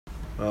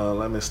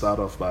Let me start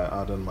off by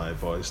adding my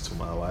voice to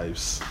my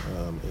wife's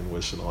in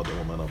wishing all the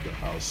women of the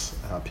house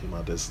a happy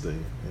Mother's Day.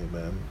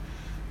 Amen.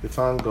 We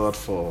thank God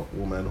for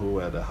women who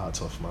wear the heart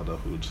of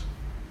motherhood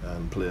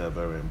and play a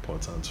very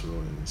important role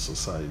in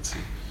society.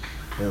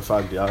 In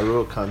fact, their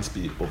role can't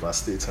be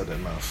overstated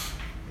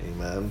enough.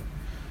 Amen.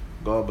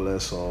 God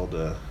bless all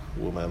the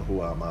women who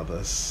are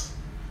mothers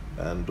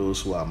and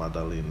those who are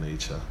motherly in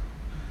nature.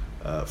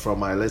 From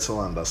my little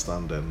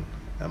understanding,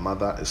 a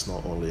mother is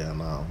not only a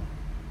noun,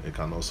 it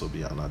can also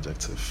be an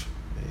adjective.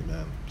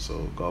 Amen.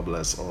 So God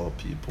bless all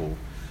people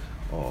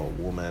or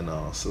women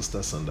or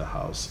sisters in the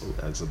house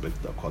who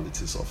exhibit the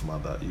qualities of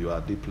mother. You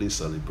are deeply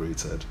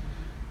celebrated,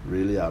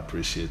 really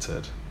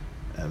appreciated,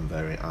 and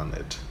very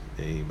honored.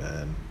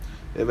 Amen.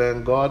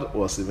 Even God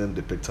was even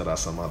depicted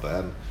as a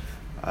mother.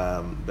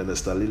 And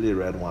Minister Lily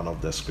read one of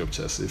the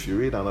scriptures. If you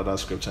read another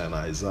scripture in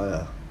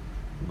Isaiah,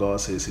 God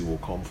says he will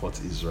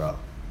comfort Israel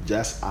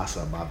just as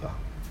a mother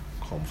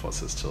comforts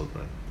his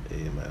children.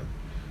 Amen.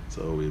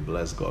 So we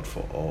bless God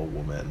for all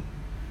women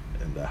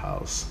in the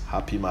house.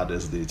 Happy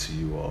Mother's Day to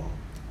you all.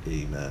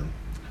 Amen.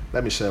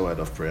 Let me share a word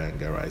of prayer and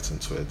get right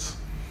into it.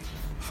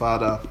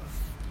 Father,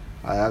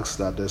 I ask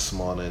that this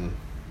morning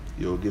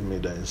you'll give me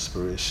the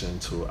inspiration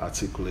to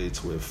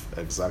articulate with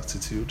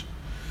exactitude,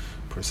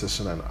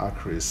 precision, and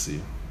accuracy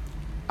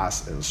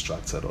as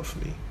instructed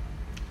of me.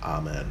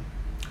 Amen.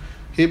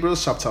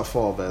 Hebrews chapter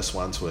 4, verse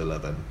 1 to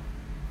 11.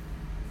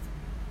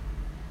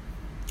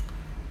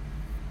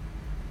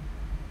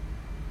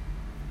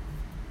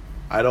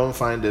 I don't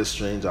find it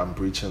strange I'm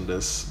preaching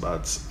this,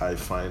 but I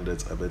find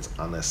it a bit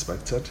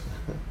unexpected.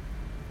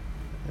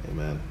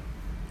 Amen.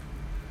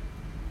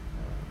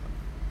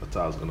 I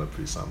thought I was going to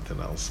preach something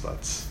else, but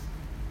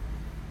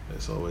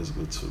it's always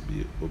good to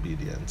be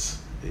obedient.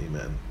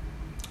 Amen.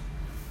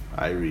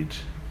 I read,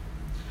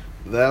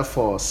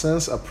 therefore,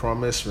 since a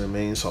promise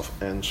remains of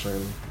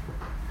entering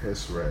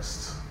his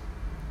rest,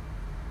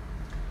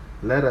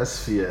 let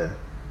us fear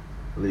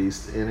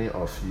lest any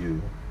of you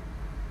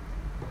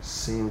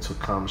seem to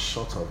come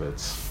short of it.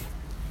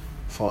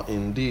 For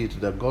indeed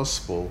the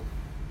gospel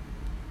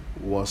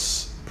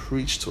was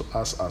preached to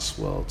us as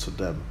well to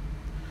them,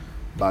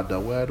 but the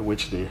word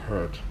which they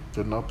heard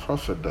did not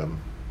profit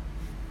them,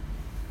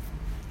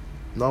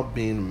 not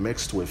being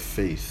mixed with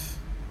faith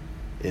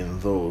in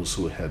those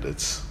who heard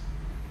it.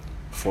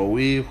 For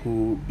we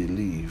who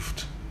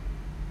believed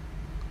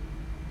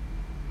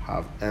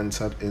have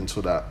entered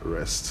into that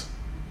rest.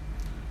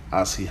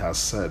 As he has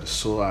said,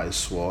 so I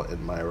swore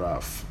in my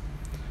wrath,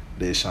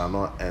 they shall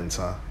not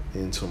enter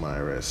into my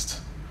rest,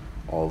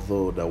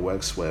 although the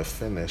works were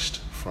finished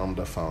from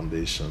the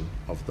foundation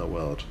of the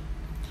world.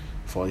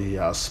 For he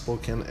has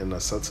spoken in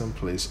a certain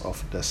place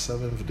of the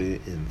seventh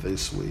day in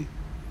this way,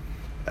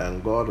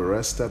 and God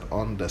rested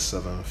on the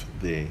seventh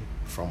day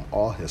from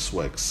all his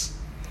works.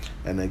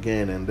 And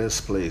again in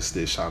this place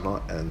they shall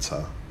not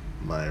enter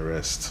my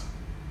rest.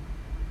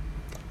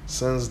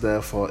 Since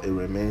therefore it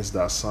remains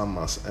that some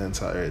must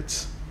enter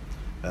it,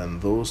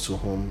 and those to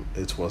whom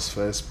it was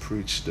first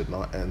preached did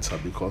not enter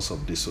because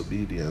of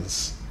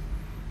disobedience,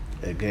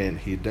 again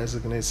he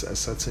designates a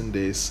certain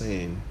day,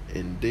 saying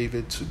in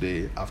David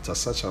today, after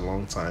such a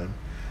long time,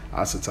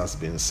 as it has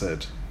been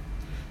said,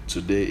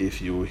 today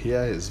if you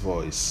hear his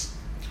voice,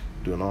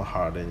 do not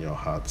harden your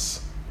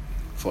hearts.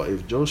 For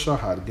if Joshua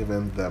had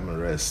given them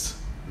rest,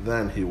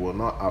 then he would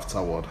not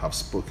afterward have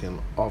spoken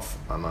of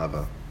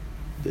another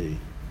day.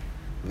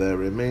 There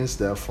remains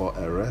therefore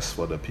a rest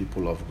for the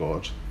people of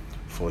God,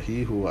 for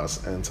he who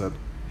has entered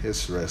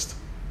his rest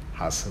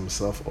has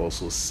himself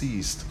also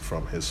ceased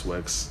from his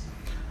works,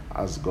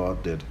 as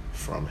God did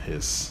from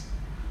his.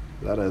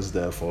 Let us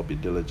therefore be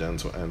diligent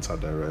to enter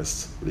the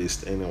rest,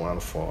 lest anyone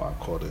fall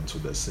according to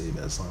the same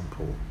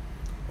example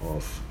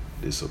of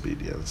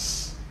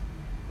disobedience.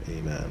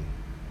 Amen.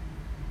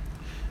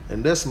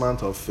 In this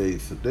month of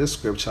faith, this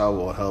scripture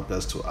will help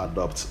us to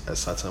adopt a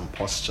certain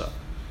posture.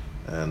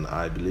 And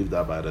I believe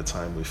that by the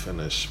time we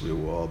finish, we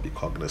will all be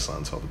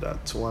cognizant of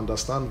that. To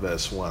understand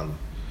verse 1,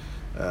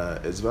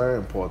 it's very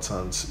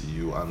important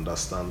you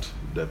understand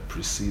the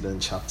preceding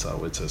chapter,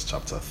 which is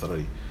chapter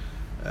 3.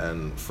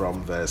 And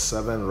from verse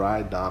 7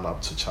 right down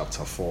up to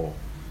chapter 4,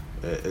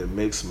 it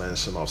makes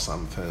mention of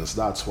some things.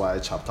 That's why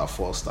chapter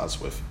 4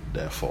 starts with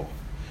therefore.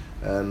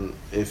 And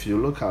if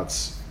you look at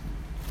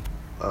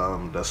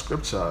the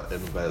scripture in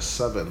verse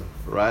 7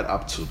 right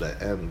up to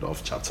the end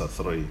of chapter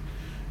 3,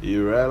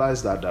 you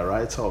realize that the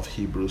writer of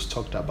Hebrews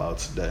talked about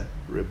the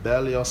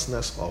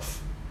rebelliousness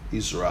of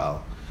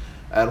Israel.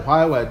 And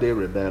why were they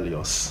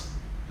rebellious?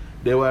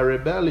 They were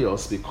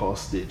rebellious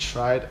because they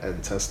tried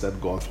and tested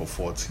God for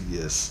 40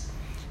 years.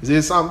 You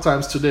see,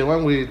 sometimes today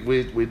when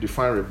we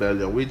define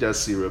rebellion, we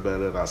just see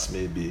rebellion as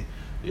maybe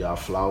you are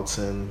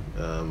flouting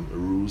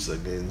rules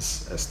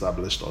against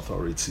established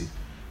authority.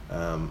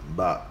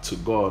 But to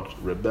God,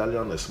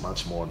 rebellion is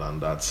much more than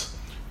that.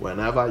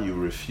 Whenever you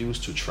refuse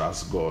to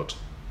trust God,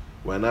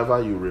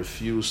 whenever you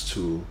refuse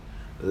to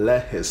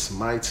let his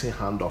mighty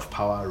hand of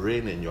power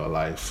reign in your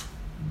life,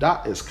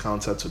 that is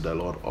counted to the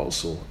Lord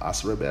also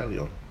as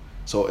rebellion.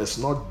 So it's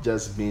not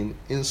just being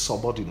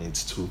insubordinate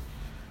to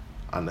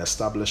an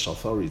established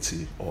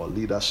authority or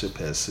leadership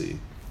per se.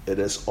 It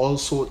is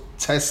also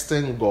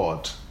testing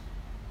God,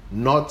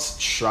 not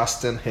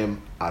trusting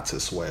him at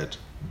his word.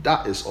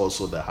 That is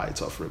also the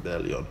height of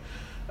rebellion.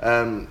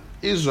 And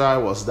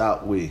Israel was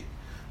that way.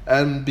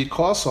 And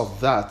because of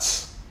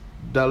that,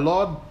 the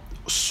Lord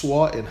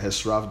swore in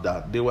his wrath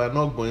that they were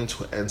not going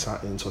to enter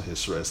into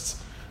his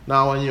rest.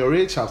 Now, when you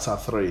read chapter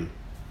 3,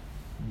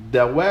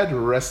 the word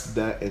rest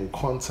there in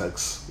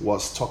context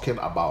was talking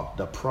about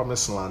the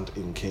promised land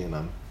in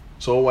Canaan.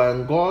 So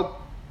when God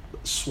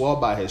swore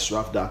by his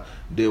wrath that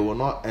they will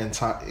not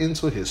enter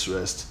into his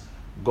rest,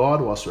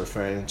 God was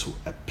referring to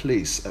a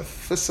place, a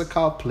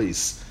physical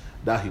place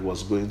that he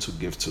was going to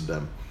give to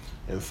them.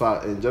 In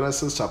fact, in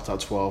Genesis chapter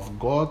 12,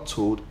 God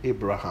told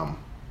Abraham,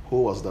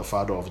 who was the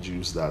father of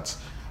Jews, that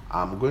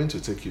I'm going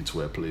to take you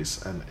to a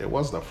place, and it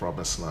was the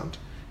promised land.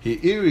 He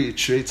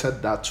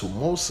reiterated that to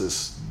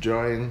Moses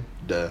during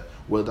the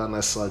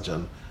wilderness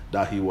sojourn,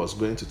 that he was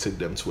going to take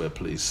them to a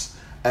place.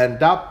 And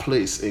that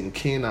place in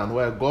Canaan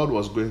where God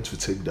was going to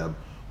take them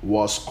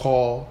was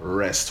called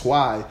rest.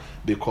 Why?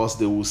 Because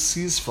they will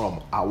cease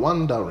from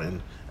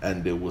wandering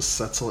and they will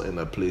settle in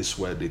a place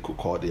where they could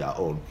call their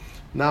own.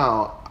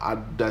 Now,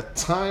 at the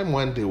time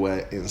when they were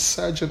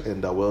insurgent in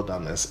the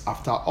wilderness,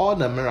 after all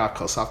the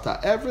miracles, after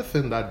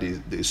everything that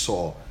they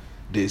saw,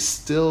 they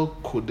still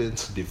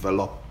couldn't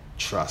develop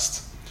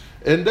trust.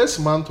 In this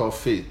month of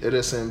faith, it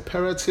is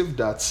imperative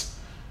that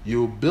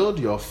you build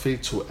your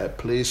faith to a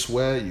place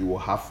where you will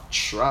have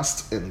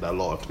trust in the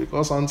Lord.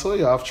 Because until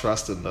you have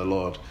trust in the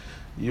Lord,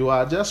 you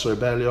are just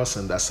rebellious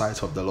in the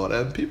sight of the Lord.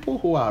 And people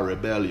who are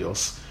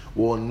rebellious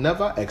will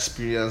never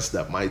experience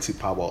the mighty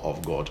power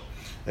of God.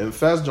 In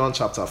 1 John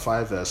chapter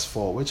 5 verse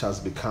 4, which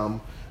has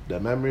become the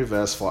memory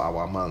verse for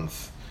our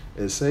month,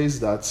 it says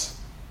that,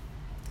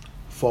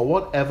 for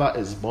whatever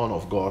is born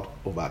of God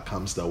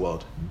overcomes the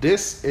world.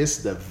 This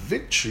is the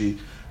victory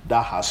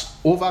that has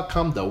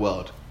overcome the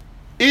world,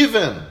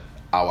 even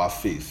our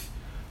faith.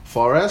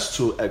 For us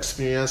to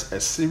experience a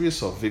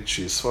series of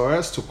victories, for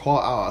us to call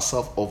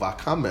ourselves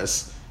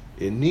overcomers,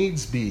 it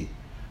needs be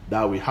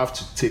that we have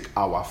to take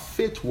our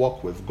faith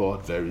walk with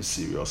God very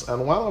serious.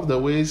 And one of the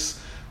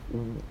ways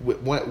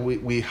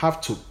we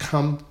have to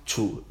come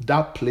to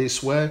that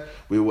place where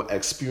we will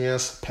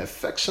experience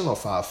perfection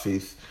of our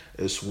faith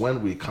is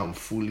when we can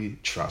fully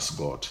trust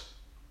God.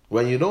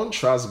 When you don't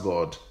trust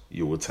God,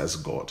 you will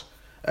test God.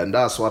 And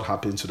that's what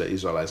happened to the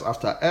Israelites.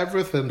 After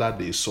everything that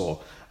they saw,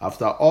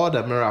 after all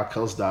the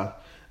miracles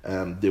that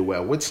they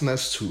were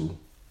witness to,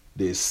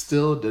 they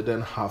still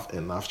didn't have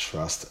enough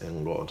trust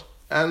in God.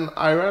 And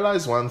I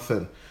realized one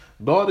thing.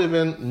 God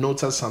even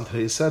noticed something.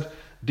 He said,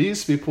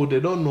 these people, they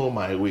don't know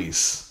my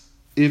ways,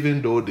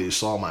 even though they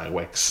saw my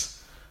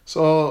works.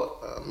 So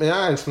may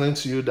I explain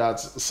to you that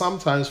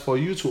sometimes for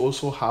you to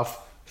also have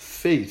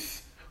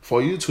faith,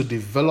 for you to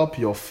develop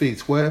your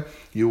faith where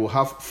you will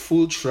have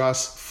full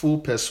trust, full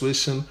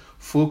persuasion,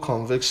 full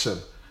conviction.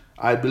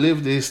 I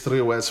believe these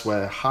three words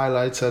were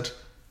highlighted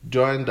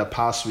during the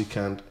past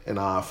weekend in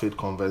our faith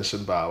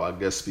convention by our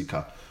guest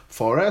speaker.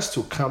 For us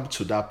to come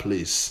to that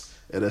place,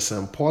 it is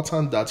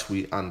important that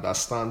we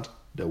understand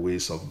the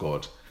ways of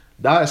God.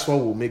 That is what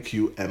will make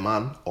you a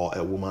man or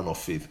a woman of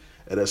faith.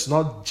 It is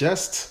not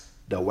just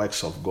the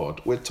works of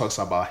God. We talk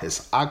about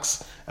his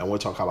acts and we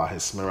talk about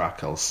his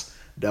miracles.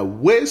 The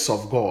ways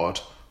of God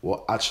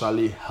will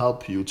actually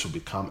help you to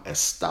become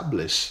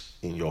established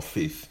in your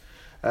faith.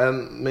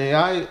 And may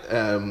I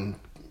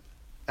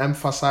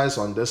emphasize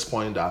on this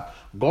point that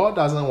God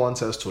doesn't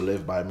want us to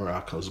live by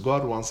miracles.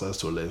 God wants us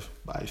to live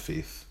by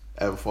faith.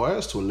 And for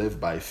us to live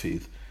by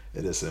faith,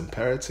 it is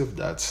imperative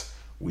that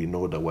we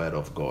know the word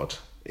of God.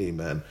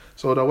 Amen.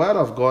 So the word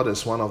of God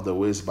is one of the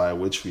ways by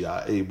which we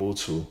are able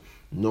to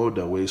know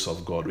the ways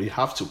of God. We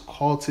have to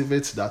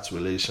cultivate that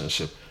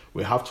relationship.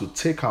 We have to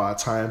take our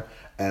time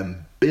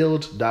and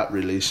build that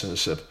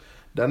relationship.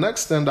 The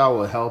next thing that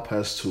will help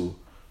us to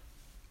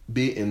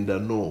be in the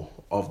know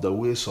of the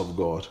ways of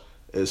God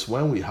is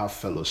when we have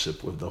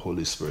fellowship with the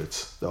Holy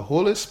Spirit. The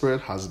Holy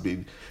Spirit has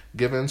been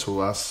given to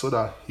us so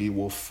that he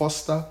will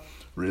foster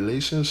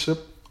relationship,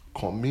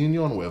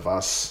 communion with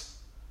us,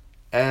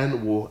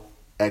 and will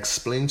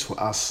explain to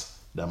us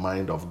the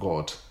mind of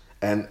God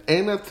and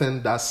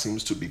anything that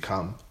seems to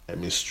become a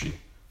mystery.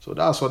 So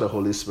that's what the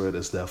Holy Spirit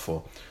is there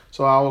for.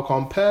 So I will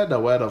compare the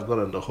Word of God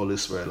and the Holy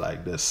Spirit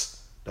like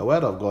this. The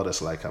Word of God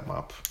is like a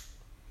map.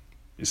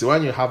 You see,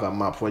 when you have a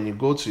map, when you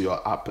go to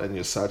your app and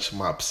you search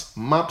maps,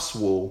 maps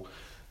will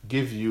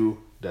give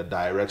you the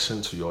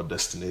direction to your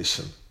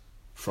destination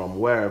from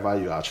wherever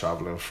you are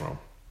traveling from.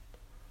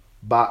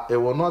 But it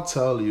will not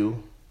tell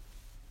you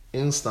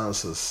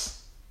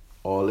instances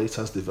or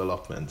latest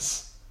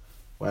developments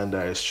when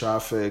there is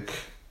traffic,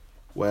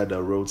 where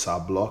the roads are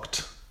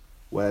blocked,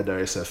 where there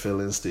is a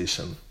filling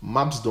station.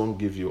 Maps don't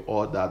give you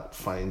all that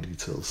fine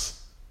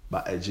details,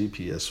 but a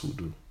GPS will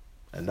do.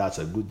 And that's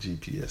a good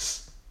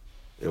GPS.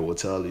 It will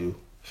tell you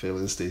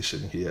filling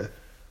station here,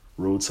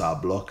 roads are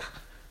blocked,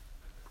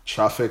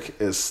 traffic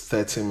is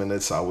 30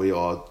 minutes away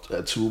or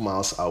 2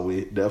 miles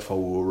away, therefore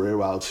we will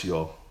reroute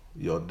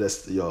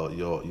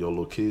your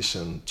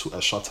location to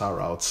a shorter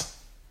route.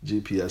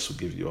 GPS will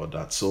give you all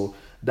that. So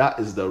that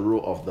is the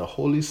role of the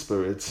Holy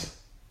Spirit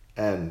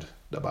and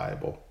the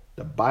Bible.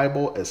 The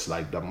Bible is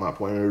like the map.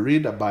 When we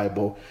read the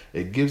Bible,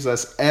 it gives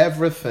us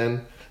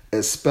everything.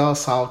 It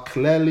spells out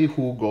clearly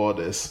who God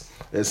is.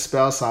 It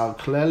spells out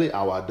clearly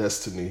our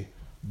destiny.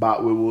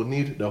 But we will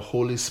need the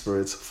Holy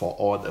Spirit for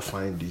all the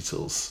fine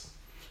details.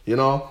 You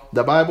know,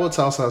 the Bible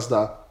tells us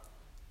that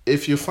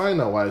if you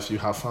find a wife, you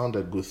have found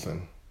a good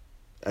thing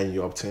and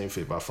you obtain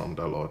favor from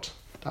the Lord.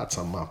 That's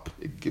a map.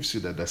 It gives you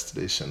the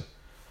destination.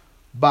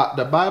 But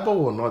the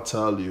Bible will not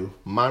tell you,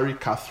 marry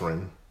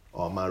Catherine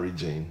or marry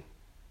Jane.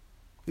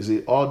 You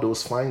see, all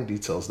those fine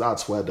details,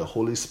 that's where the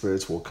Holy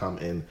Spirit will come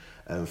in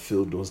and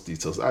fill those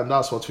details. And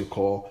that's what we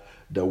call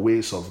the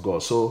ways of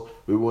God. So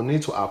we will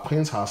need to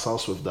acquaint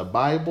ourselves with the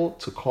Bible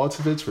to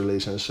cultivate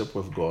relationship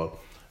with God.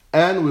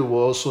 And we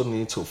will also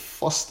need to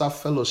foster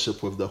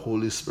fellowship with the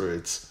Holy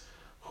Spirit,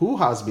 who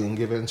has been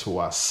given to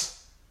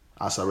us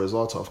as a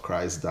result of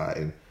Christ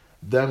dying.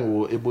 Then we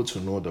will be able to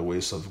know the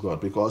ways of God,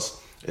 because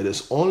it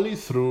is only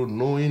through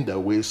knowing the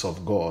ways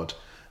of God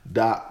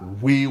that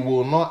we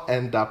will not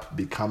end up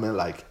becoming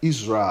like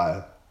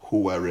Israel,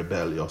 who were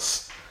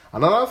rebellious.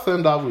 Another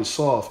thing that we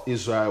saw of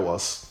Israel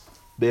was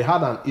they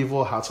had an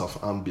evil heart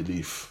of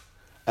unbelief.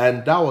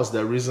 And that was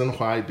the reason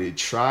why they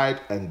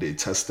tried and they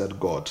tested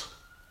God.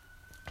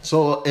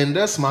 So in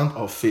this month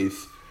of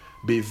faith,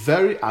 be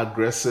very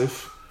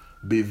aggressive,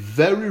 be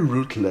very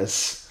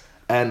ruthless,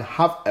 and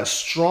have a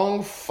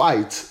strong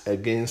fight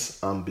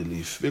against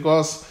unbelief.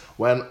 Because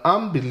when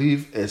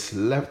unbelief is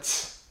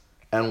left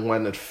and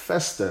when it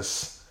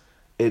festers,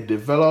 it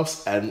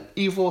develops an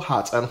evil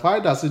heart. And why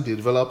does it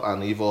develop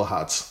an evil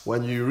heart?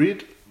 When you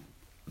read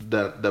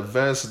the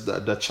verse,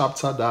 the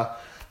chapter that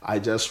I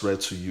just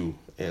read to you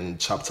in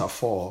chapter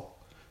 4,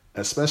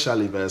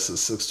 especially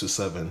verses 6 to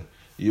 7,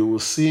 you will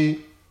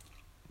see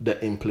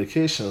the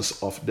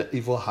implications of the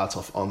evil heart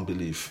of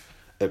unbelief.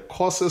 It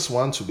causes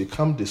one to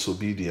become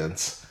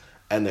disobedient,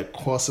 and it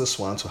causes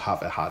one to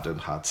have a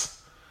hardened heart.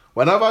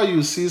 Whenever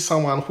you see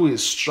someone who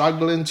is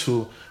struggling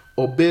to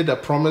obey the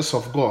promise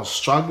of God,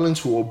 struggling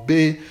to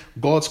obey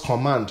God's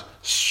command,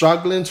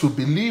 struggling to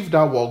believe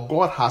that what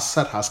God has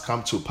said has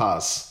come to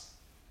pass,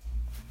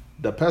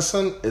 the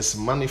person is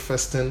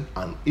manifesting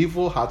an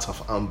evil heart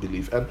of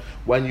unbelief. And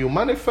when you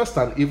manifest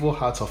an evil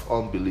heart of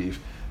unbelief,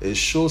 it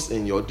shows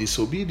in your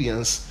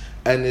disobedience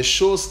and it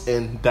shows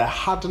in the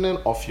hardening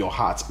of your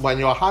heart. When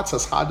your heart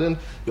is hardened,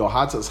 your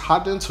heart is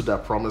hardened to the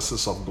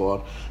promises of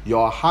God.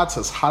 Your heart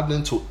is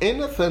hardened to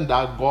anything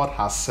that God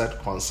has said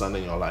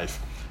concerning your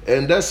life.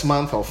 In this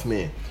month of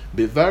May,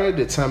 be very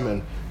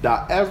determined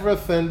that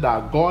everything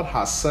that God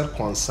has said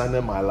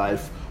concerning my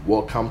life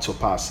will come to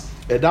pass.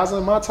 It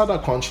doesn't matter the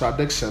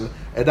contradiction.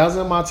 It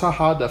doesn't matter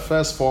how the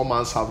first 4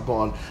 months have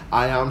gone.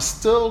 I am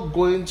still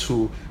going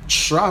to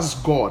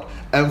trust God.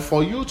 And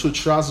for you to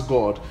trust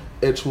God,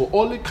 it will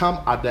only come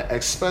at the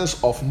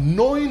expense of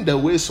knowing the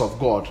ways of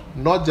God,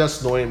 not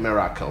just knowing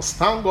miracles.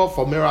 Thank God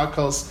for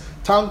miracles.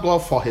 Thank God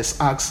for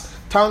His acts.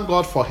 Thank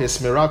God for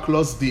His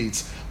miraculous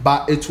deeds.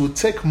 But it will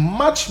take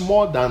much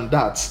more than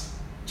that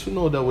to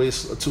know the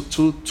ways,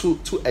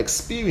 to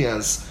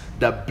experience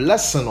the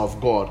blessing of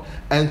God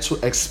and to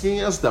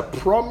experience the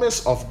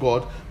promise of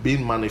God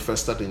being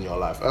manifested in your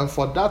life. And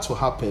for that to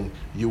happen,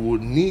 you will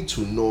need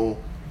to know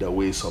the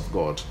ways of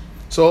God.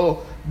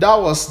 So that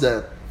was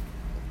the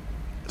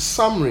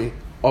summary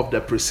of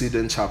the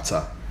preceding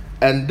chapter.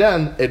 And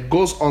then it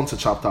goes on to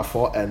chapter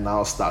 4 and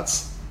now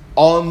starts.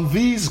 On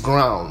these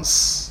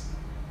grounds,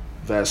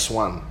 verse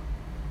 1,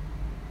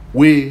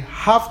 we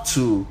have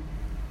to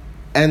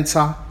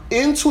enter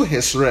into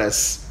His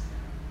rest,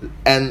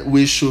 and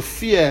we should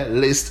fear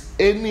lest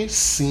any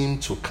seem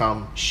to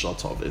come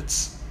short of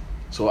it.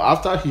 So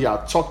after he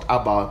had talked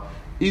about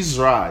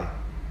Israel,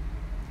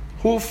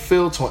 who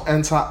failed to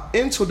enter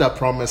into the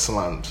promised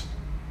land,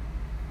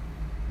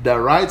 the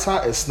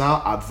writer is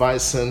now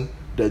advising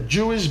the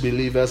Jewish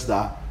believers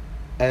that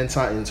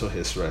enter into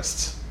His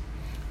rest.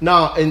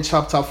 Now in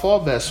chapter 4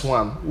 verse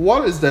 1,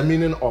 what is the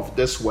meaning of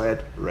this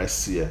word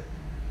rest here?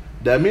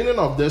 The meaning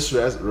of this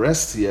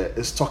rest here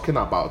is talking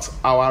about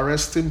our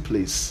resting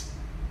place.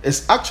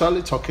 It's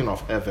actually talking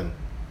of heaven.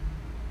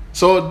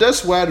 So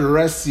this word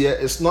rest here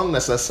is not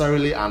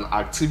necessarily an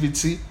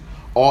activity,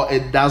 or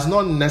it does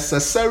not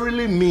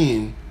necessarily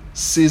mean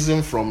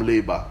ceasing from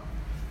labor.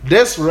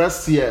 This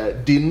rest here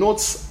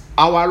denotes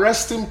our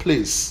resting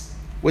place,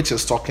 which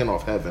is talking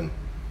of heaven.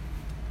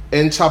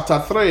 In chapter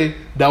 3,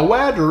 the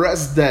word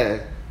rest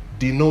there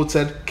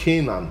denoted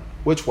Canaan,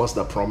 which was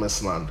the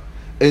promised land.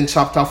 In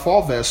chapter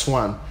 4 verse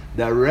 1,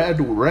 the word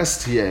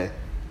rest here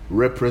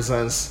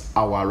represents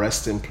our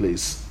resting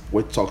place,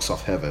 which talks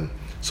of heaven.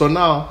 So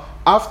now,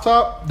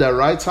 after the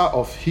writer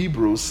of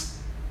Hebrews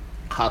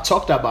had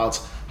talked about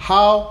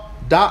how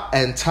that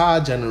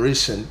entire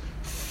generation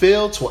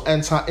failed to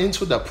enter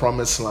into the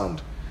promised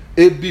land,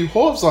 it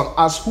behoves on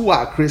us who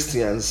are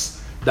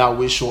Christians that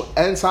we should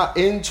enter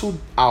into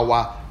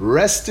our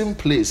resting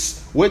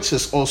place, which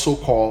is also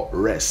called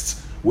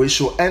rest. We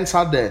should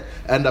enter there.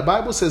 And the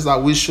Bible says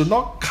that we should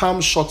not come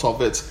short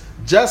of it,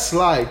 just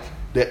like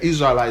the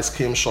Israelites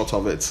came short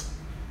of it.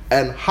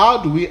 And how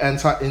do we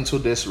enter into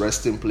this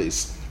resting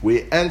place?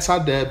 We enter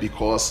there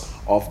because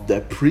of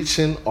the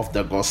preaching of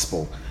the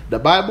gospel. The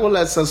Bible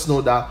lets us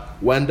know that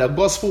when the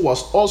gospel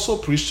was also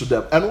preached to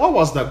them, and what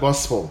was the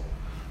gospel?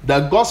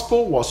 The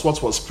gospel was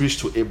what was preached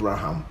to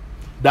Abraham,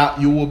 that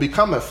you will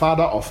become a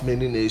father of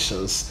many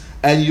nations,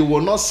 and you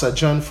will not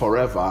sojourn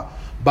forever,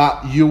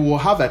 but you will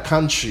have a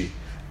country,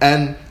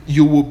 and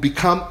you will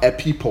become a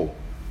people.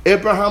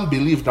 Abraham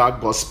believed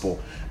that gospel,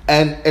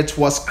 and it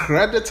was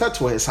credited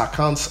to his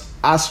account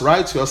as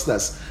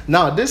righteousness.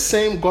 Now, this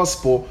same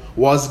gospel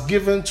was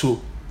given to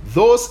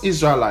those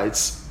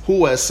Israelites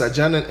who were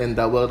sojourning in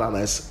the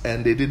wilderness,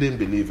 and they didn't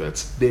believe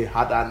it. They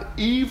had an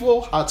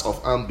evil heart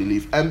of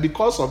unbelief, and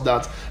because of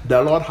that,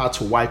 the Lord had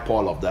to wipe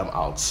all of them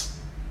out.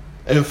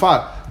 In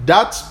fact,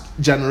 that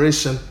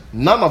generation,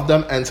 none of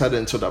them entered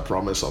into the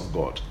promise of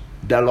God.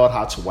 The Lord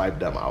had to wipe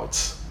them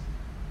out.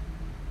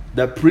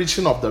 The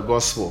preaching of the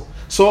gospel.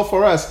 So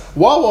for us,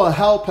 what will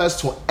help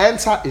us to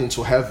enter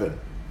into heaven,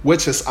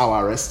 which is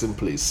our resting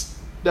place?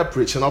 The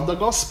preaching of the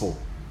gospel.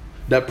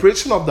 The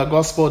preaching of the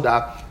gospel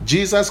that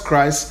Jesus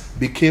Christ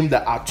became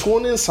the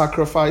atoning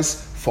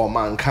sacrifice for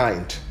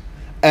mankind.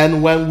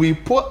 And when we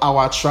put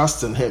our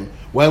trust in him,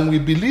 when we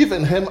believe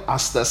in him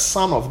as the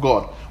Son of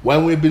God,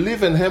 when we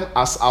believe in him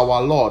as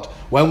our Lord,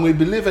 when we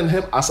believe in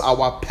him as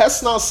our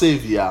personal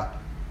Savior,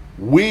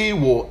 we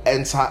will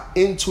enter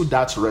into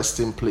that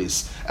resting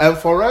place. And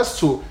for us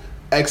to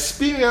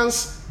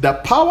experience the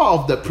power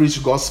of the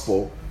preached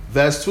gospel,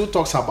 verse 2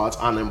 talks about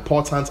an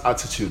important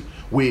attitude.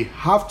 We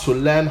have to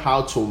learn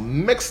how to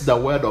mix the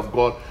word of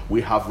God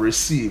we have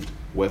received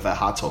with a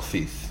heart of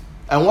faith.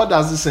 And what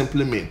does this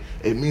simply mean?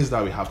 It means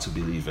that we have to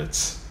believe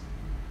it.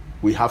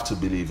 We have to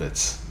believe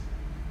it.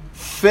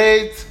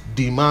 Faith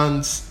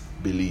demands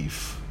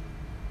belief.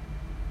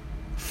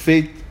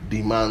 Faith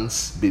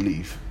demands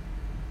belief.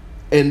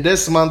 In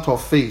this month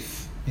of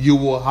faith, you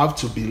will have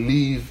to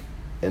believe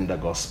in the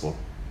gospel.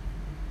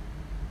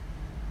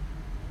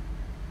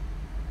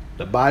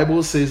 The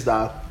Bible says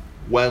that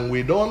when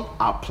we don't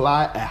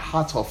apply a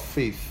heart of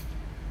faith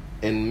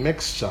in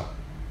mixture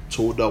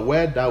to the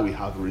word that we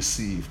have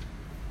received,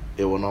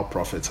 it will not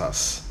profit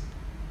us.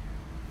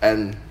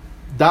 And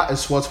that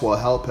is what will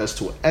help us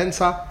to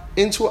enter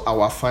into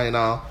our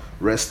final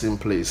resting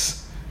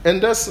place. In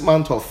this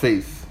month of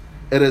faith,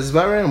 it is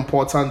very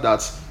important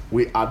that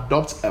we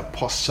adopt a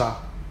posture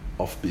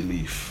of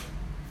belief.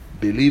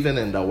 Believing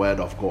in the word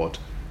of God.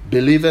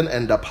 Believing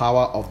in the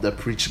power of the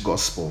preached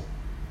gospel.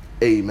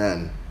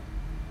 Amen.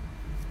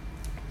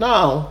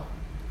 Now,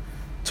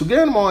 to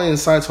gain more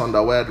insight on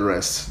the word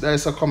rest, there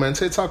is a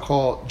commentator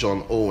called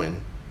John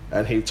Owen,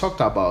 and he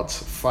talked about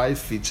 5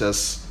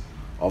 features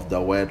of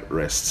the word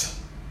rest.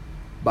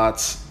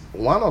 But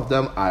one of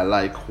them I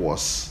like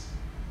was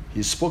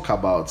he spoke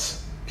about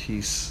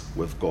peace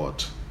with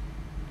God.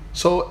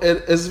 So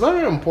it is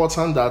very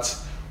important that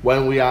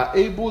when we are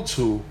able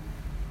to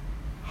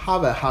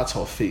have a heart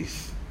of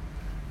faith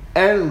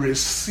and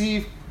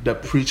receive the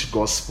preached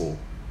gospel,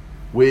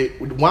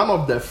 one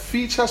of the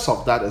features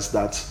of that is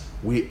that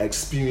we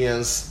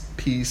experience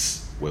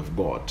peace with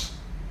God.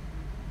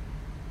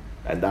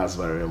 And that's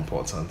very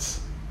important.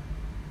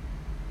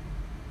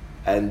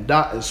 And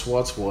that is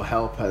what will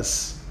help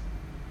us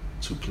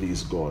to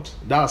please God.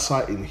 That's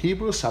why in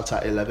Hebrews chapter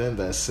 11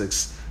 verse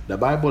 6, the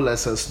Bible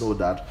lets us know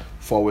that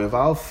for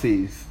without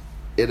faith,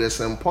 it is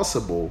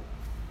impossible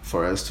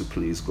for us to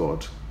please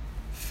God.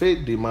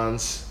 Faith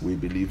demands we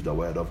believe the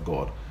word of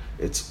God.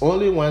 It's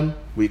only when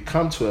we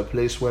come to a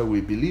place where we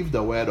believe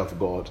the word of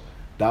God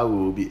that we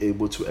will be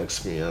able to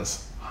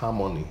experience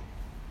harmony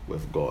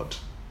with God.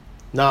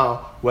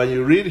 Now, when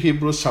you read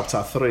Hebrews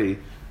chapter 3,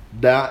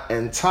 the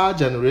entire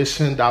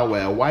generation that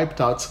were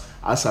wiped out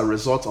as a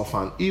result of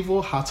an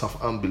evil heart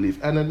of unbelief,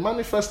 and it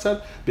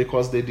manifested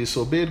because they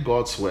disobeyed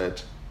God's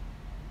word.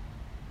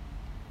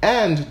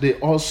 And they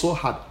also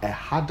had a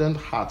hardened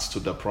heart to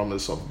the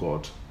promise of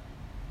God.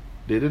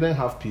 They didn't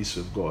have peace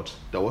with God.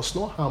 There was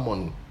no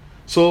harmony.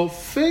 So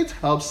faith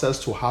helps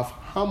us to have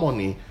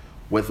harmony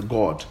with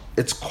God.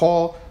 It's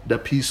called the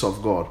peace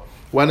of God.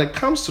 When it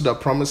comes to the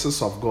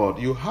promises of God,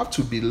 you have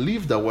to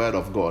believe the word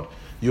of God.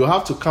 You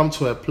have to come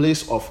to a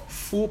place of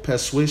full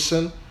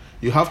persuasion.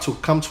 You have to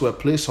come to a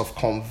place of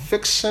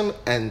conviction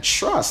and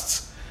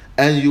trust.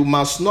 And you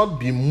must not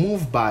be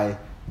moved by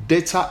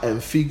data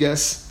and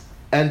figures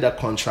and the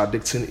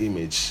contradicting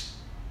image.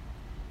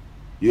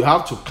 You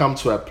have to come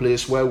to a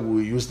place where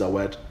we use the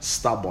word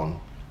stubborn.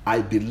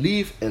 I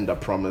believe in the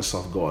promise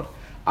of God.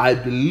 I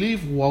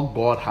believe what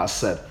God has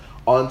said.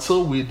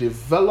 Until we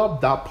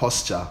develop that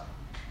posture,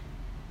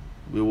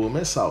 we will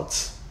miss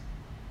out.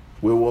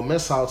 We will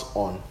miss out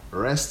on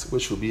rest,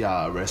 which will be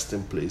our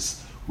resting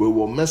place. We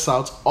will miss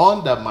out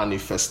on the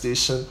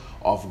manifestation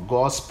of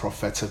God's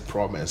prophetic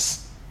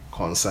promise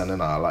concerning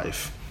our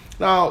life.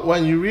 Now,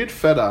 when you read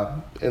further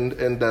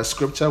in the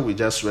scripture we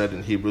just read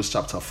in Hebrews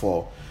chapter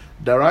 4,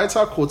 the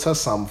writer quoted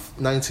Psalm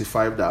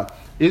 95 that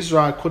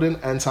Israel couldn't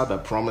enter the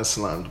promised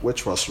land,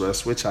 which was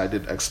rest, which I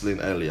did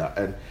explain earlier.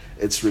 And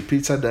it's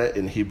repeated there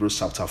in Hebrews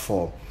chapter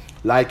 4.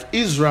 Like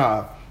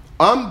Israel,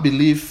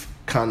 unbelief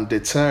can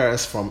deter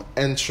us from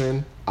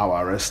entering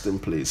our resting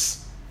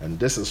place. And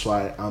this is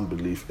why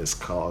unbelief is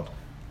called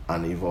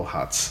an evil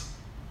heart.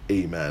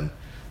 Amen.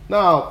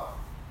 Now,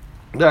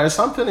 there is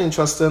something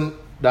interesting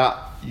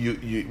that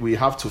we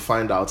have to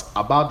find out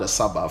about the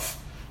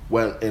Sabbath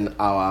when in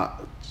our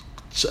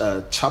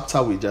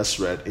chapter we just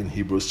read in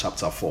Hebrews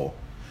chapter 4.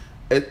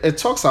 It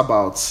talks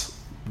about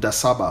the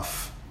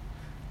Sabbath.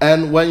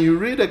 And when you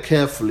read it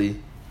carefully,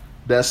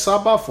 the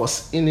Sabbath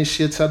was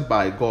initiated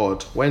by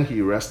God when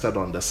he rested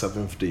on the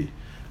seventh day.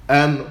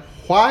 And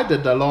why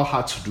did the Lord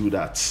have to do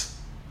that?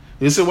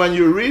 You see, when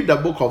you read the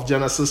book of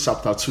Genesis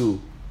chapter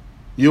 2,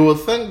 you will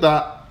think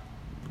that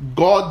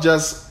God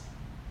just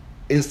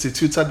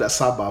instituted the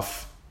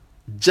Sabbath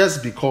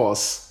just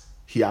because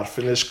he had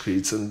finished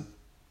creating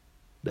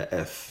the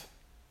earth.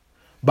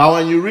 But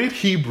when you read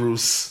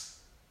Hebrews,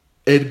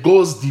 it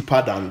goes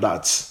deeper than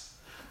that.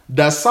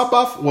 The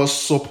Sabbath was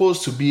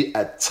supposed to be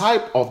a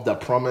type of the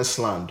promised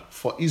land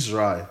for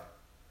Israel.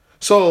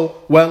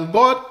 So when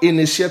God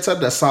initiated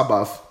the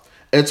Sabbath,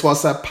 it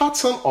was a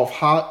pattern of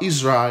how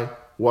Israel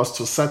was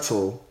to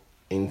settle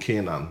in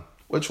Canaan,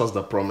 which was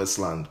the promised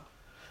land.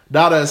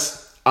 That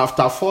is,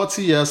 after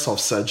 40 years of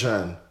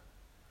sojourn,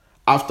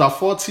 after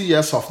 40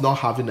 years of not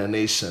having a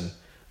nation,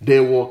 they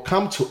will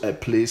come to a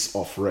place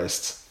of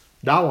rest.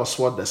 That was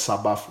what the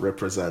Sabbath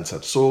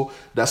represented. So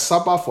the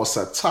Sabbath was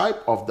a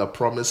type of the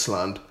promised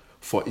land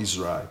for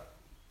Israel.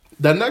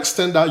 The next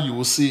thing that you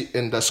will see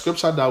in the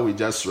scripture that we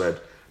just read,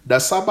 the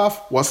Sabbath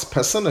was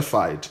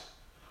personified.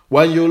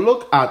 When you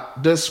look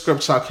at this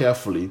scripture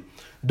carefully,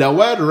 the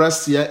word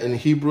rest here in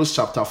Hebrews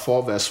chapter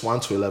 4 verse 1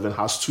 to 11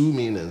 has two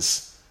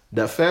meanings.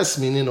 The first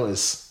meaning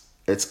is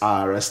it's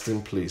our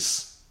resting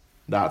place.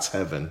 That's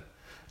heaven.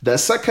 The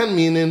second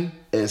meaning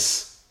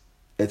is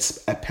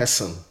it's a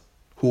person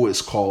who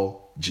is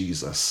called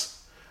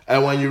Jesus.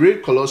 And when you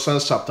read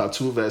Colossians chapter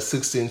 2 verse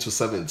 16 to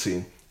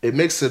 17, it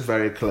makes it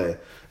very clear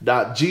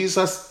that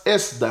Jesus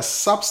is the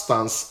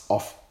substance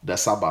of the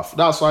Sabbath.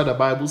 That's why the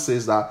Bible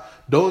says that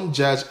don't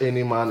judge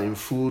any man in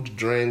food,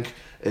 drink,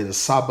 in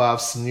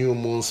Sabbaths, new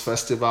moons,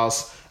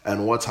 festivals,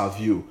 and what have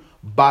you.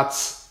 But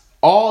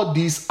all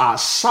these are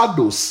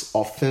shadows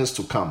of things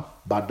to come,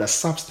 but the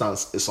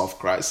substance is of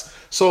Christ.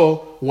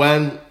 So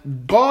when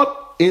God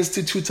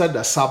instituted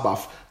the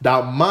Sabbath,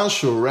 that man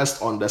should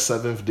rest on the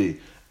seventh day,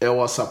 it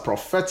was a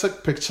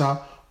prophetic picture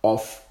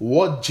of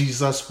what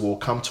Jesus will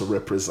come to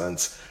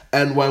represent.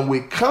 And when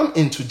we come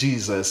into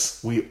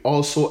Jesus, we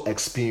also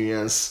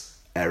experience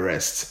a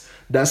rest.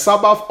 The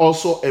Sabbath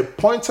also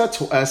pointed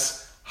to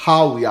us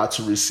how we are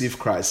to receive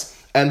Christ.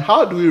 And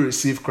how do we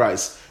receive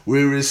Christ?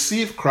 We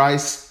receive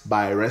Christ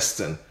by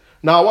resting.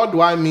 Now, what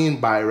do I mean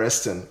by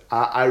resting?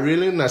 I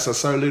really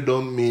necessarily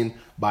don't mean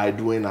by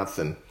doing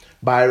nothing.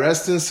 By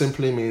resting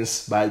simply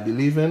means by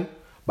believing,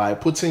 by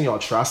putting your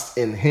trust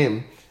in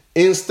Him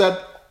instead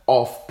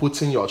of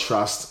putting your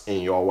trust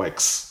in your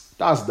works.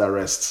 That's the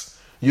rest.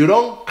 You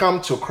don't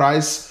come to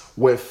Christ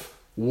with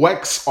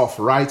works of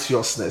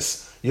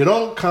righteousness. You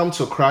don't come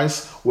to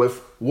Christ with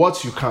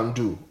what you can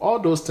do. All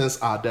those things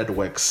are dead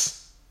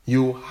works.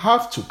 You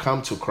have to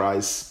come to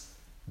Christ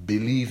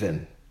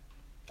believing.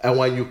 And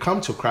when you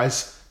come to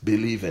Christ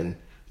believing,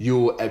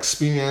 you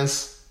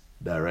experience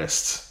the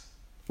rest,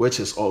 which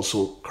is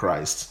also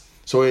Christ.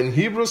 So in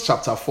Hebrews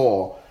chapter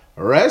 4,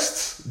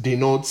 rest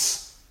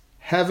denotes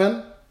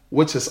heaven,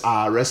 which is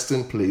our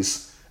resting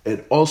place.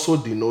 It also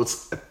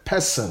denotes a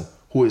person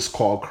who is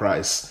called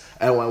Christ.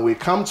 And when we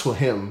come to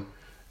Him,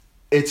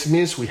 it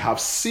means we have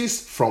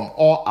ceased from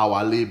all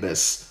our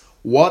labors.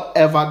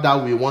 Whatever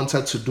that we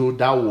wanted to do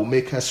that will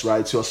make us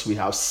righteous, we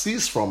have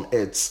ceased from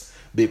it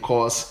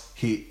because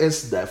He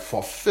is the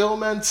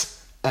fulfillment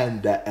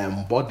and the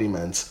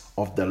embodiment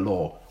of the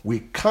law. We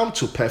come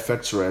to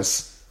perfect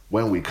rest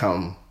when we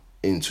come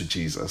into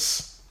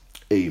Jesus.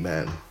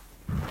 Amen.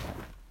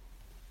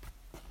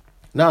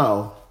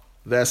 Now,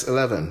 verse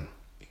 11.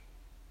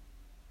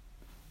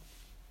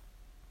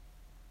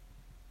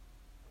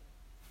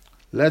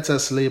 Let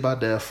us labor,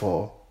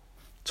 therefore,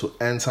 to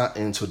enter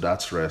into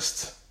that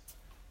rest,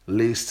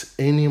 lest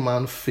any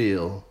man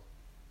fail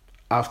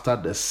after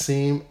the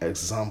same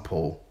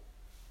example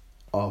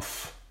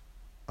of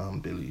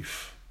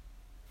unbelief.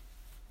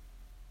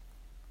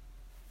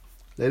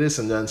 Ladies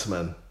and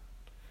gentlemen,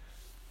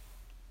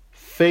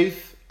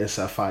 faith is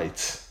a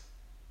fight.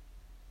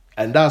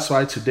 And that's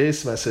why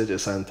today's message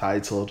is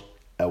entitled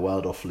A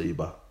World of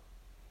Labor.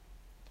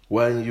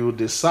 When you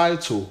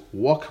decide to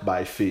walk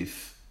by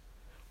faith,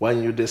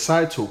 when you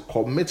decide to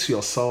commit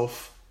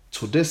yourself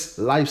to this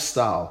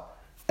lifestyle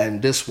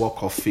and this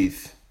walk of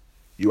faith,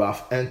 you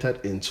have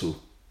entered into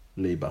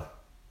labor.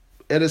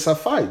 It is a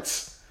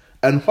fight.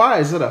 And why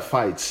is it a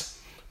fight?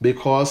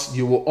 Because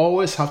you will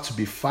always have to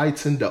be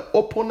fighting the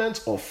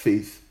opponent of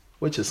faith,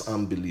 which is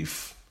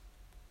unbelief.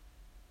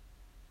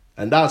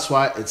 And that's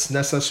why it's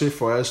necessary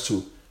for us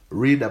to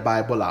read the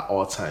Bible at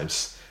all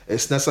times.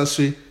 It's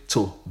necessary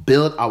to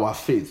build our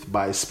faith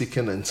by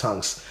speaking in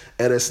tongues.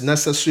 It is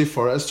necessary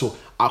for us to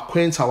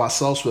acquaint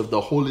ourselves with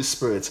the Holy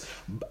Spirit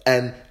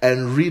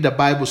and read the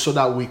Bible so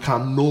that we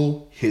can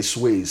know His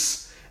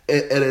ways.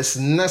 It is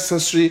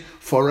necessary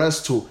for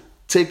us to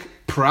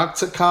take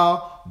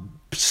practical,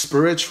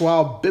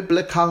 spiritual,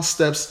 biblical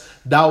steps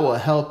that will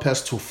help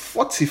us to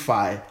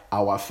fortify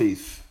our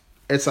faith.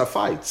 It's a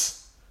fight.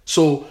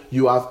 So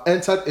you have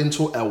entered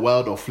into a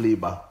world of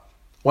labor.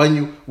 When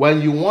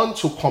you want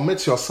to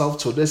commit yourself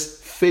to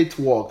this faith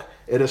walk,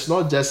 it is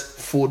not just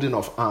folding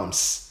of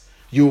arms.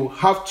 You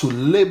have to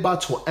labor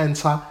to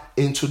enter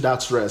into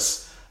that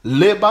rest.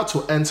 Labor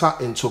to enter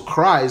into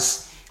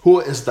Christ, who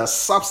is the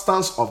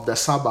substance of the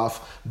Sabbath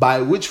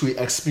by which we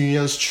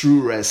experience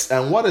true rest.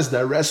 And what is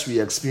the rest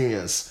we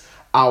experience?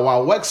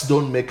 Our works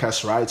don't make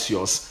us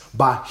righteous,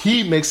 but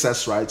He makes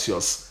us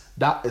righteous.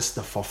 That is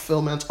the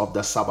fulfillment of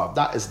the Sabbath.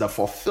 That is the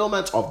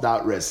fulfillment of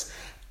that rest.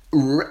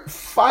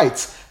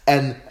 Fight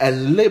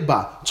and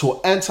labor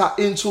to enter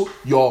into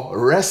your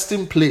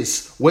resting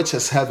place, which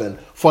is heaven.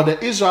 For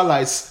the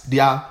Israelites,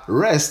 their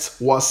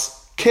rest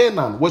was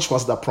Canaan, which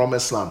was the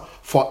promised land.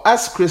 For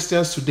us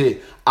Christians today,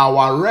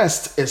 our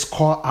rest is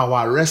called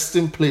our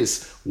resting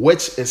place,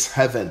 which is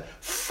heaven.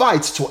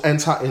 Fight to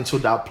enter into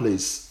that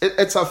place.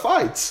 It's a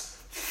fight.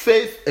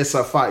 Faith is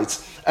a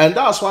fight. And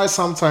that's why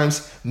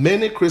sometimes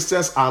many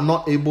Christians are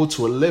not able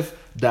to live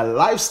the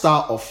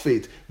lifestyle of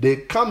faith. They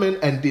come in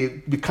and they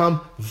become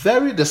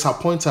very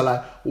disappointed,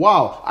 like,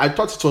 wow, I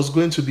thought it was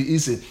going to be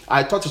easy.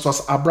 I thought it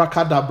was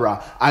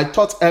abracadabra. I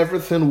thought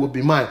everything would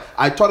be mine.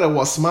 I thought it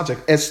was magic.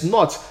 It's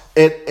not.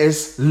 It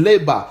is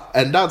labor.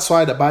 And that's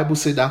why the Bible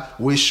said that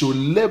we should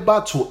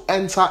labor to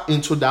enter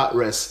into that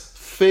rest.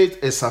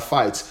 Faith is a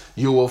fight.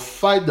 You will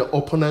fight the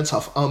opponent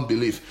of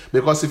unbelief.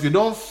 Because if you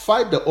don't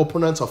fight the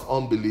opponent of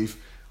unbelief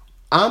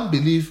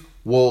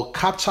will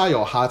capture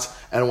your heart,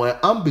 and when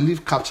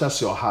unbelief captures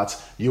your heart,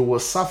 you will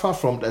suffer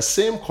from the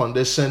same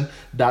condition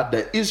that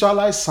the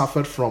Israelites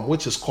suffered from,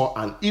 which is called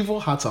an evil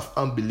heart of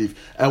unbelief.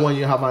 And when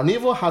you have an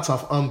evil heart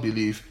of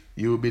unbelief,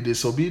 you will be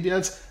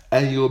disobedient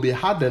and you will be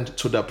hardened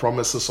to the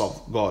promises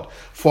of God.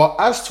 For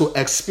us to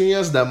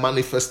experience the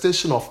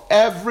manifestation of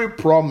every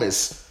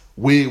promise,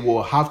 we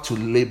will have to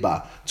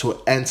labor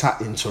to enter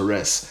into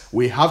rest.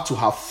 We have to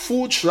have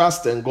full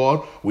trust in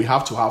God. We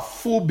have to have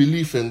full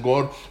belief in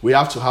God. We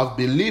have to have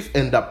belief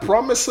in the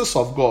promises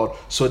of God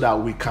so that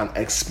we can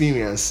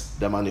experience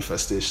the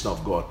manifestation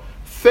of God.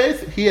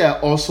 Faith here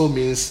also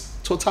means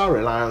total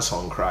reliance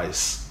on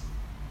Christ.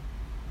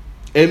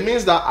 It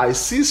means that I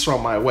cease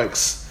from my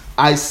works.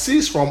 I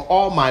cease from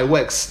all my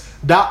works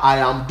that I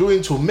am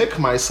doing to make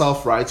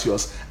myself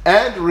righteous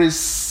and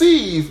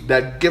receive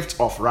the gift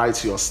of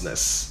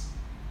righteousness.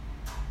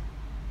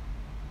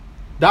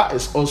 That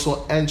is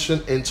also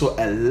entering into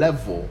a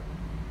level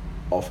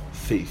of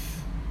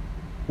faith.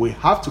 We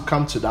have to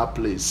come to that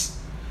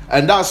place.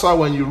 And that's why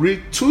when you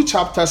read 2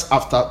 chapters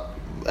after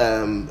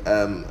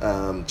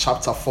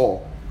chapter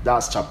 4,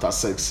 that's chapter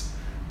 6,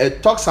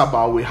 it talks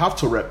about we have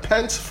to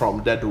repent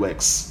from dead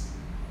works.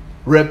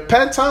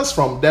 Repentance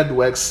from dead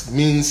works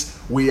means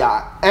we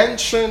are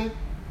entering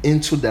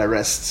into the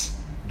rest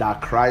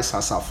that Christ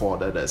has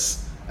afforded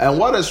us. And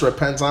what is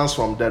repentance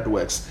from dead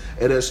works?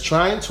 It is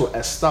trying to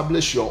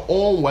establish your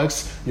own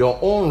works, your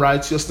own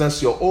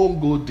righteousness, your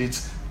own good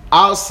deeds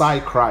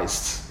outside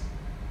Christ.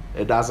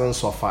 It doesn't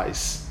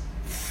suffice.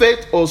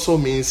 Faith also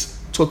means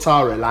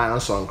total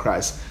reliance on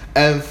Christ.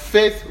 And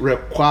faith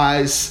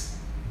requires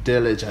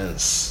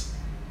diligence.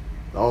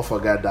 Don't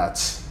forget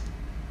that.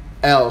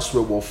 Else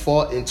we will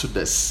fall into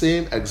the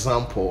same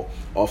example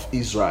of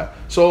Israel.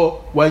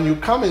 So when you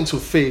come into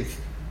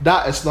faith,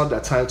 that is not the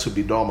time to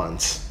be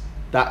dormant.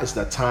 That is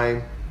the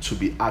time to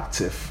be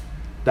active.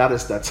 That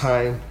is the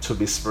time to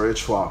be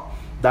spiritual.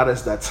 That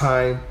is the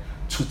time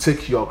to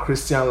take your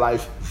Christian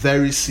life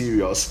very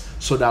serious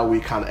so that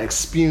we can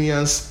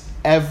experience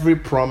every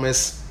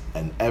promise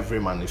and every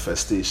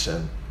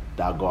manifestation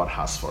that God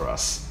has for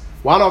us.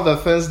 One of the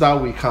things that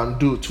we can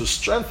do to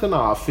strengthen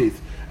our faith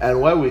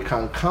and where we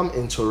can come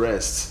into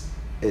rest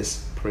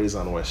is praise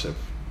and worship.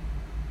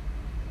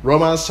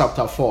 Romans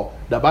chapter 4,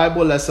 the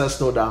Bible lets us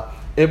know that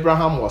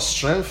Abraham was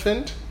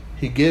strengthened.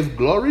 He gave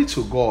glory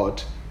to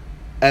God,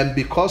 and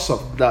because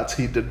of that,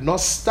 he did not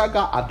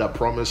stagger at the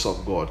promise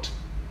of God,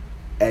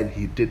 and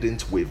he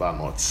didn't waver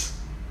not.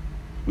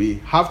 We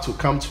have to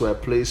come to a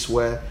place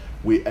where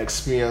we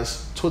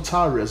experience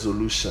total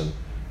resolution.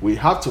 We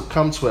have to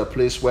come to a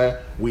place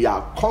where we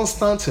are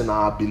constant in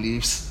our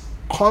beliefs,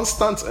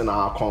 constant in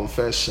our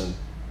confession,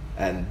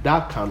 and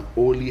that can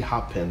only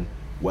happen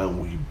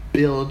when we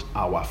build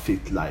our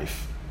faith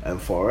life.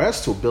 And for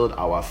us to build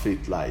our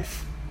faith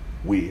life,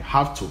 we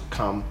have to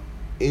come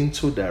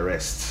into the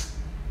rest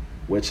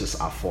which is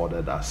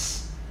afforded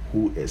us,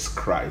 who is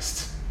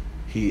Christ.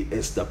 He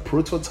is the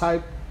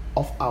prototype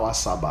of our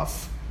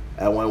Sabbath.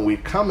 And when we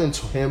come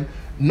into him,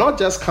 not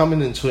just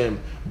coming into him,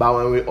 but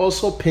when we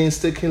also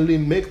painstakingly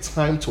make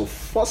time to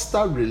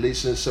foster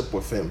relationship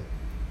with him,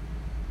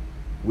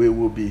 we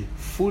will be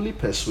fully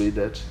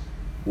persuaded,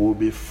 we will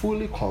be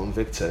fully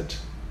convicted.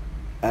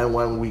 And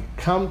when we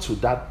come to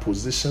that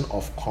position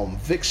of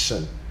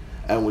conviction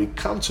and we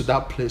come to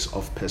that place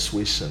of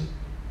persuasion,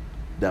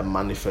 the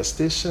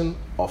manifestation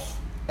of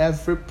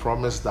every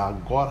promise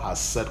that God has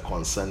said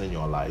concerning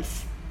your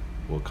life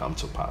will come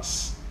to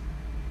pass.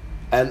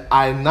 And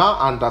I now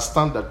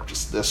understand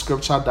the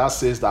scripture that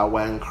says that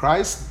when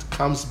Christ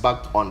comes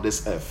back on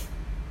this earth,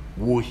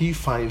 will he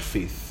find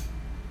faith?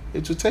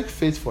 It will take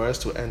faith for us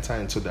to enter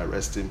into the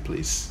resting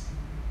place.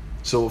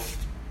 So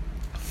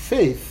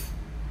faith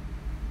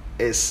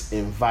is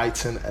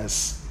inviting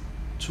us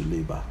to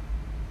labor.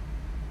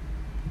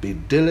 Be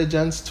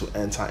diligent to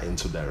enter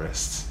into the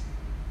rest.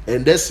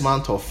 In this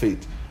month of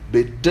faith,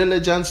 be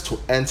diligent to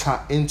enter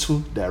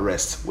into the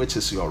rest, which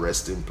is your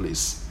resting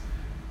place.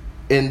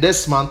 In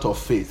this month of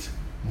faith,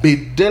 be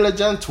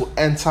diligent to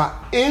enter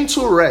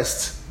into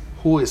rest,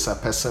 who is a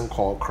person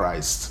called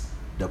Christ,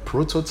 the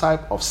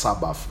prototype of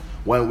Sabbath.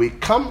 When we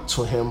come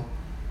to him,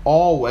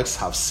 all works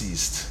have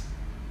ceased.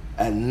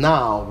 And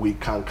now we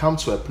can come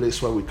to a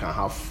place where we can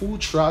have full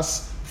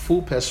trust,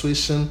 full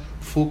persuasion,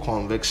 full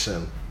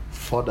conviction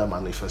for the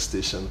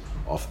manifestation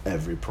of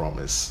every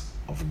promise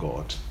of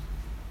God.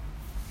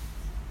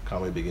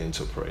 Can we begin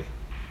to pray?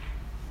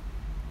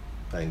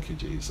 Thank you,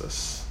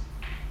 Jesus.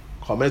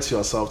 Commit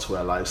yourself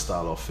to a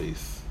lifestyle of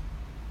faith.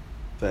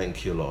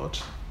 Thank you, Lord.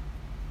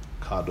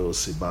 I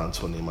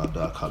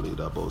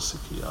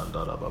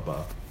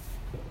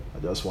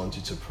just want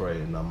you to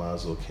pray.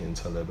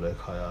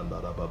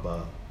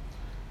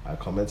 I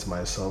commit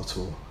myself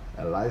to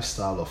a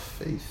lifestyle of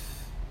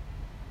faith.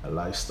 A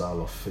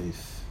lifestyle of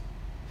faith.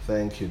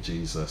 Thank you,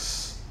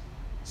 Jesus.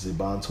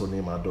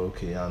 Zibantoni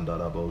madoki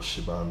andarabo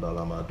shibanda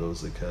la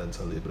madozi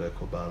kenta libre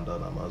kobanda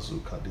la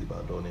mazuka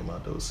dibadoni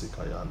madosi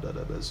kayanda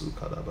de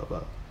bezuka da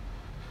baba.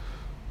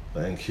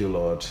 Thank you,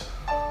 Lord.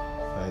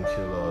 Thank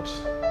you, Lord.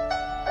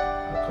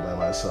 I commit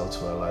myself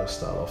to a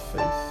lifestyle of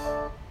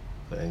faith.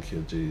 Thank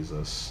you,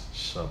 Jesus.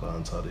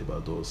 Shabanta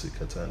dibadosi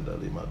ketenda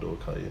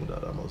limadoka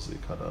indara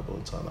mozika da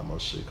bontana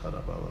moshika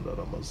da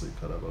babanda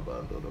mozika da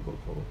babanda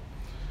boko.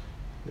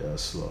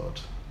 Yes,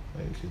 Lord.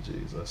 Thank you,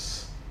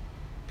 Jesus.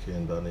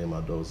 Kindani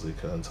madozi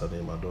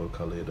kantani mado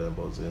kalida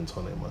bozi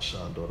intoni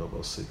mashando da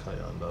bosika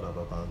yanda da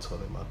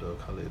babantoni mado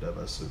kalida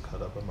besuka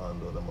da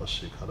bamando da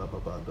moshika da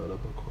babando da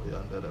boko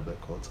yanda da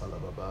bekota la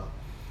baba.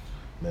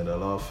 May the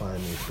Lord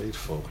find me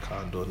faithful.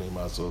 Kandoni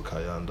mazo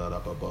kayanda da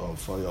baba.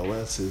 For your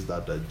word says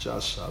that the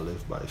just shall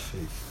live by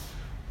faith.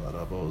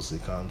 Barabozi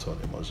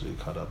kantoni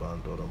moshika da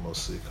bando da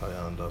mosika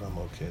yanda da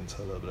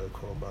mokinta da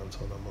breko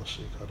bantona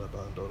moshika da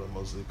bando da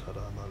mozika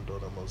da mando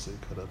da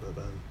mozika da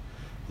beben.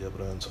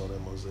 Yebrantone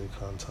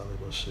mozika antali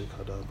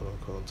boshika da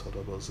bronco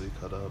toda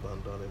bozika da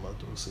bandani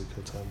madusi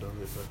ketenda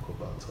rebeko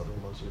bantali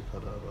mozika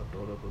da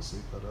bandora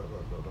bozika da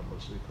bandora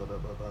mozika da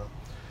baba.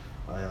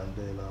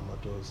 Ayande la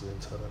madozi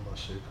intale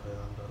moshika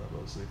yanda da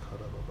bozika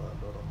da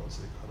bandora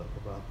mozika da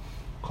baba.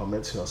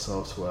 Commit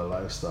yourself to a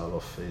lifestyle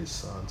of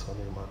faith.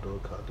 Antoni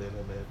madoka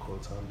dene me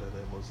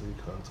kotandene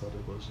mozika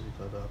antali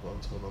bozika da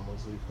bantona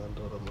mozika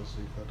andora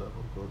mozika da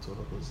bronco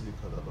toda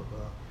bozika da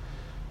baba.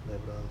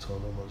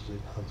 Lebrantono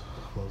mozika toda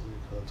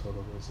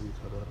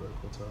mozika da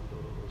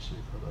bekotandora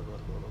mozika da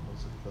bandora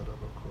mozika da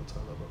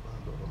bekotala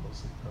bandora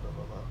mozika da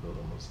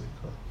bandora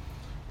mozika.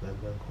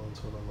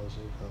 Lebrantono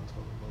mozika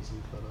toda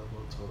mozika da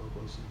botoro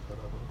mozika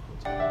da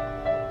bekotala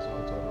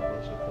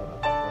mozika da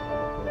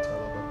bekotala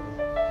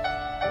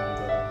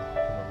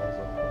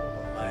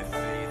My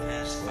faith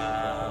has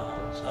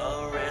found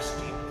a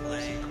resting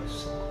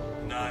place,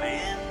 not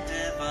in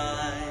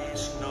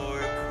device nor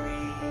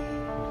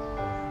creed.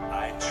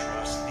 I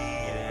trust the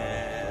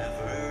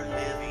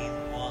ever-living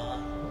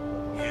one,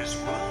 his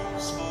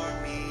wounds for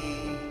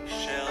me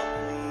shall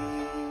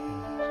bleed.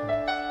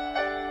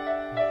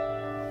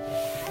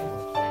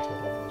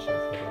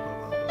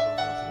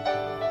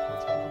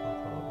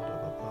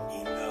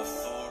 Enough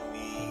for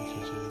me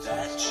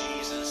that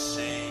Jesus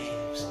saved.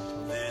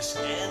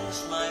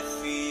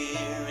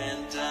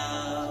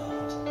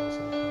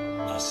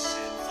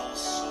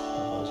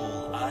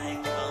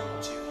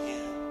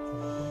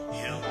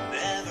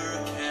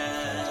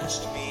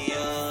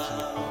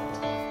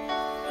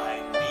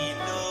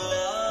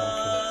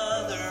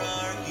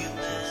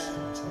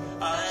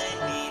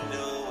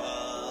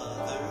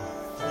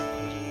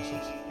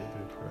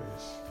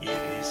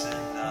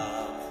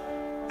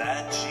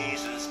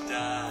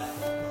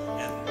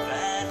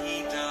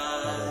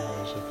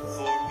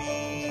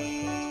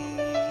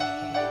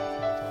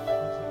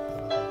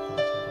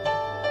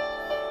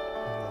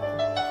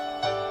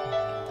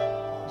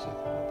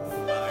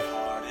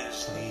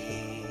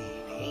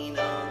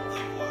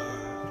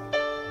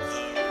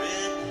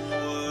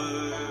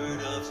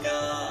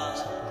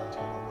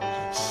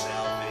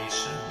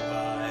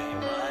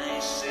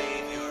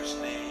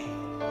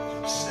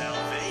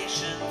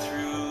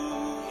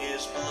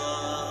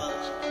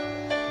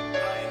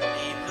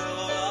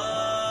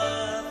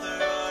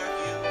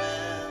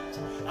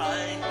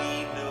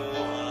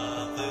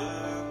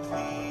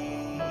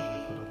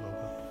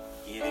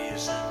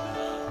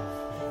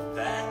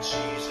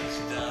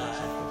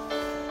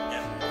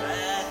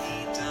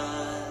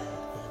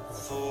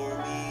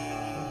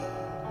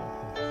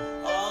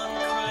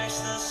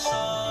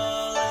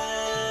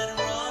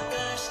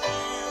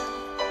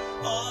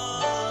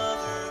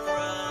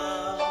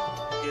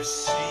 is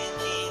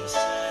sinking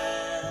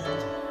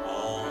sand.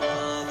 All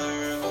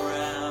other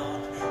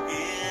ground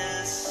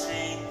is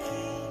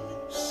sinking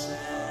sand.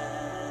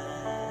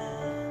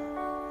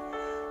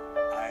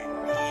 I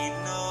need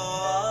no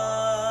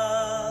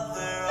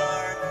other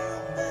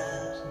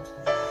argument.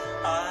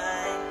 I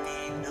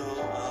need no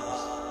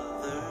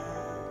other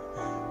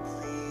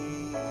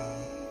plea.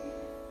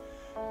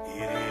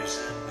 It is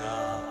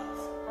enough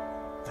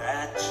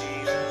that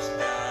Jesus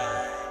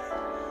died,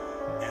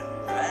 and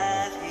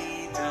that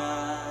he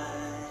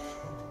died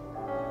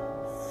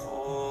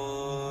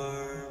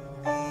for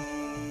me.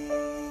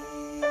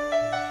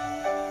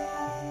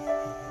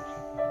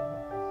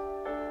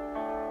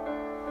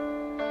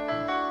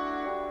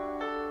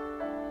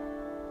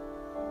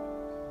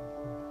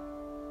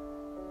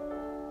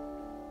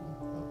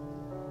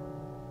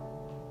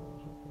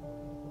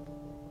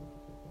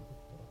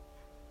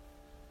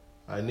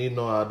 I need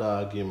no other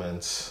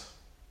arguments.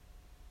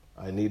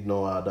 I need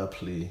no other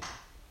plea.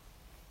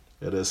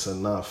 It is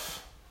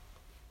enough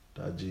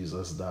that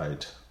Jesus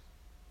died.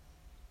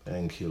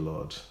 Thank you,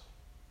 Lord.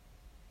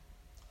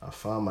 I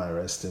found my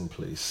resting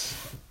place.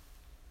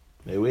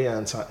 May we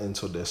enter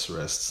into this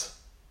rest.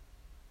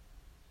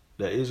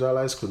 The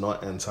Israelites could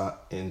not enter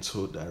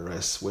into the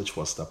rest, which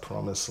was the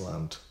promised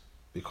land,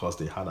 because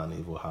they had an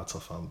evil heart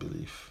of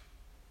unbelief.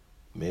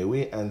 May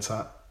we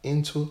enter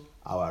into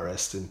our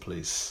resting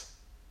place,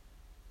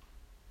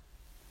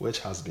 which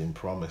has been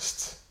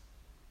promised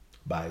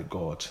by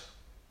God.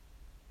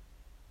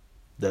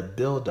 The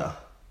builder,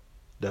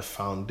 the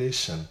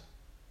foundation,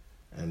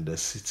 and the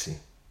city,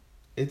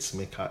 its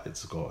maker,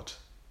 its God.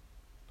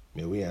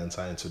 May we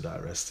enter into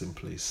that resting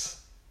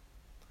place.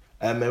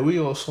 And may we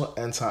also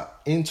enter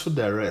into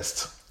the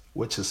rest,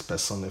 which is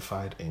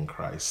personified in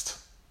Christ.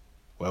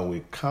 When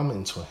we come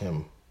into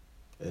him,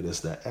 it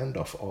is the end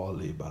of all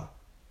labor.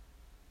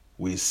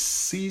 We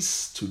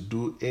cease to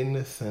do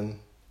anything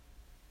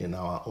in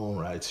our own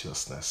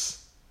righteousness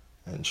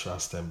and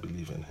trust and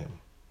believe in him.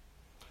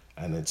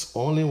 And it's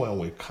only when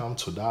we come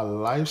to that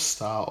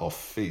lifestyle of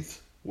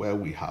faith where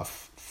we have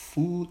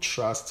full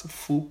trust,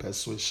 full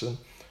persuasion,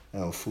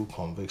 and full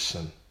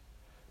conviction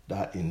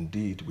that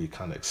indeed we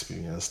can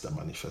experience the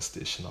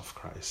manifestation of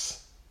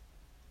Christ.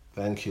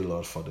 Thank you,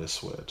 Lord, for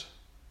this word.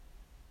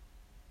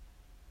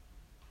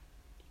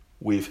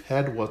 We've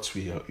heard what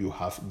you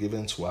have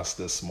given to us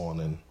this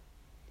morning,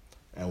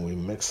 and we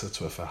mix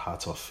it with a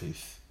heart of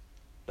faith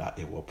that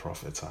it will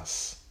profit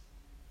us.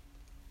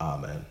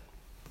 Amen.